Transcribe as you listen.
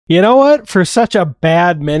You know what? For such a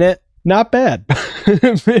bad minute, not bad.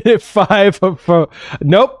 Minute 5 of...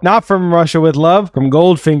 Nope, not from Russia with Love. From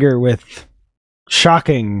Goldfinger with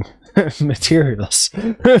shocking materials.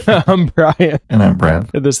 I'm Brian. And I'm Brad.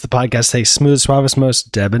 This is the podcast takes smooth, suavest,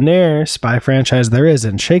 most debonair spy franchise there is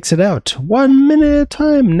and shakes it out 1 minute at a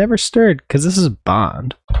time, never stirred, because this is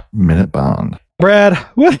Bond. Minute Bond. Brad,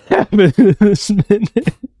 what happened in this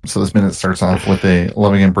minute? So this minute starts off with a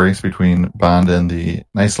loving embrace between Bond and the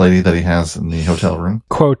nice lady that he has in the hotel room.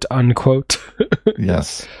 Quote, unquote.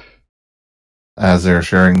 Yes. As they're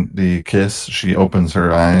sharing the kiss, she opens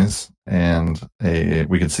her eyes, and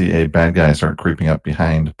we can see a bad guy start creeping up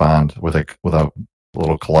behind Bond with a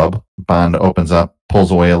little club. Bond opens up, pulls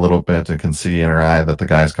away a little bit, and can see in her eye that the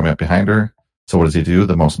guy's coming up behind her. So what does he do?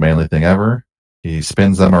 The most manly thing ever. He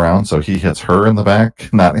spins them around, so he hits her in the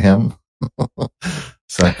back, not him,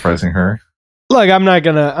 sacrificing her. Look, I'm not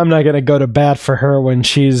gonna go to bat for her when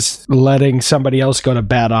she's letting somebody else go to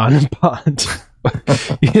bat on Bond.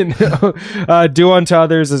 Do unto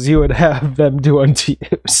others as you would have them do unto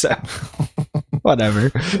you. So,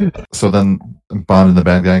 whatever. So then Bond and the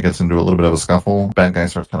bad guy gets into a little bit of a scuffle. Bad guy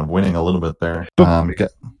starts kind of winning a little bit there. Go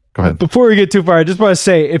ahead. Before we get too far, I just want to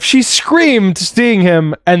say, if she screamed seeing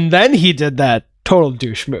him and then he did that, total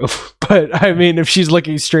douche move. But I mean, if she's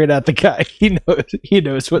looking straight at the guy, he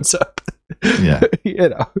knows what's up. Yeah.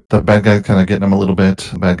 The bad guy kind of getting him a little bit.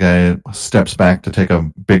 The bad guy steps back to take a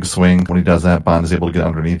big swing. When he does that, Bond is able to get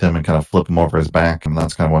underneath him and kind of flip him over his back. And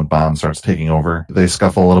that's kind of when Bond starts taking over. They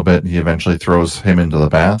scuffle a little bit, and he eventually throws him into the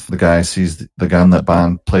bath. The guy sees the gun that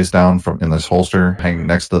Bond placed down in this holster hanging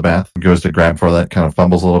next to the bath. He goes to grab for that, kind of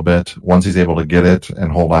fumbles a little bit. Once he's able to get it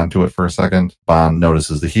and hold on to it for a second, Bond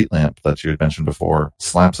notices the heat lamp that you had mentioned before,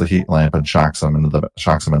 slaps the heat lamp and shocks him in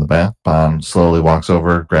the bath. Bond slowly walks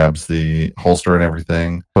over, grabs the holster and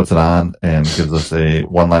everything, puts it on, and gives us a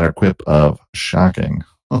one-liner quip of shocking.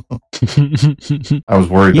 I was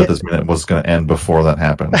worried that this minute was going to end before that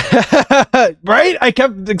happened. Right? I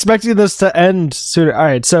kept expecting this to end sooner. All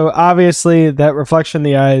right, so obviously that reflection in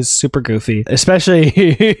the eyes, super goofy,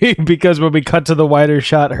 especially because when we cut to the wider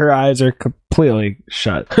shot, her eyes are completely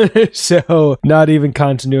shut. So not even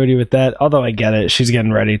continuity with that, although I get it. She's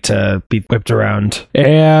getting ready to be whipped around.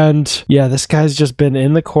 And yeah, this guy's just been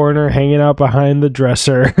in the corner, hanging out behind the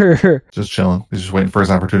dresser. Just chilling. He's just waiting for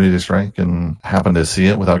his opportunity to strike and happened to see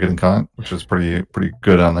it without getting caught, which is pretty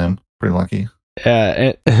good on them. Pretty lucky.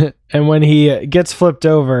 Yeah, and when he gets flipped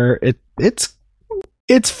over, it's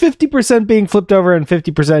 50% being flipped over and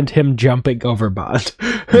 50% him jumping over Bond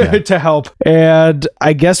to help. And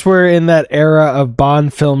I guess we're in that era of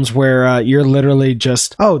Bond films where you're literally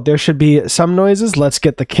just, there should be some noises. Let's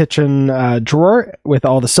get the kitchen drawer with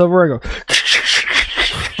all the silverware. Go.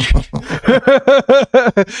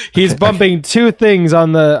 He's bumping 2 things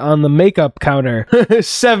on the makeup counter.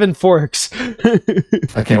 7 forks.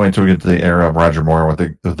 I can't wait till we get to the era of Roger Moore with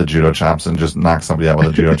the judo chops and just knock somebody out with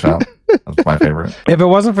a judo chop. That's my favorite. If it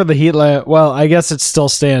wasn't for the heat lamp, well, I guess it still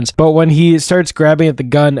stands. But when he starts grabbing at the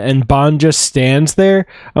gun and Bond just stands there,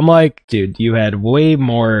 I'm like, dude, you had way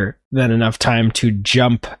more than enough time to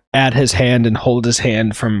jump at his hand and hold his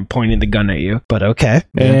hand from pointing the gun at you. But okay.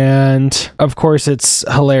 Yeah. And of course, it's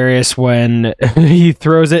hilarious when he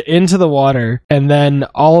throws it into the water and then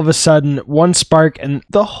all of a sudden one spark and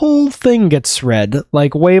the whole thing gets red,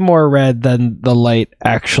 like way more red than the light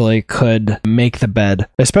actually could make the bed,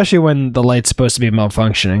 especially when the light's supposed to be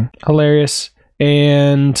malfunctioning. Hilarious.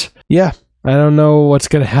 And yeah, I don't know what's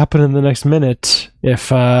going to happen in the next minute if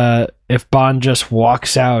Bond just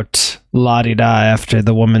walks out la-di-da after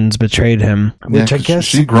the woman's betrayed him. Which I guess...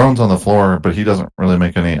 She groans on the floor, but he doesn't really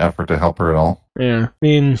make any effort to help her at all. Yeah, I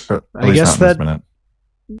mean, I guess that...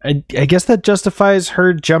 I guess that justifies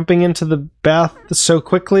her jumping into the bath so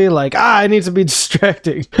quickly. Like, I need to be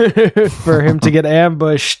distracting for him to get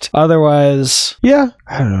ambushed. Otherwise, yeah,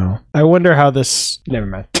 I don't know. I wonder how this... Never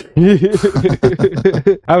mind.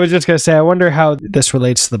 I was just going to say, I wonder how this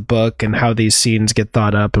relates to the book and how these scenes get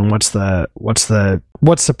thought up and what's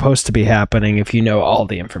supposed to be happening if you know all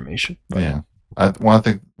the information. Yeah. I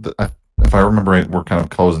think that if I remember right, we're kind of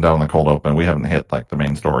closing down the cold open. We haven't hit like the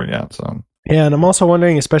main story yet, so... Yeah, and I'm also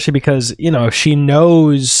wondering, especially because, if she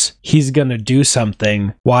knows he's going to do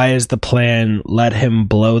something, why is the plan let him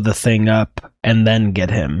blow the thing up and then get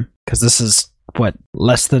him? Because this is,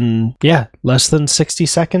 less than 60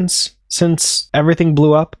 seconds since everything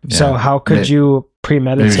blew up? Yeah. So how could you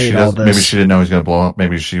premeditate all this? Maybe she didn't know he was going to blow up.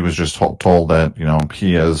 Maybe she was just told that,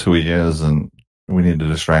 he is who he is and we need to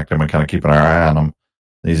distract him and kind of keep an eye on him.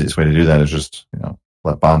 The easiest way to do that is just,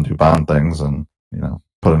 let Bond do Bond things and,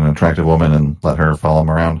 put an attractive woman and let her follow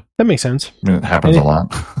him around. That makes sense. I mean, it happens a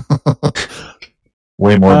lot.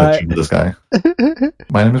 Way more than this guy.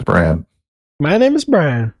 My name is Brad. My name is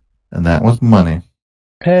Brian. And that was money.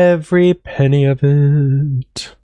 Every penny of it.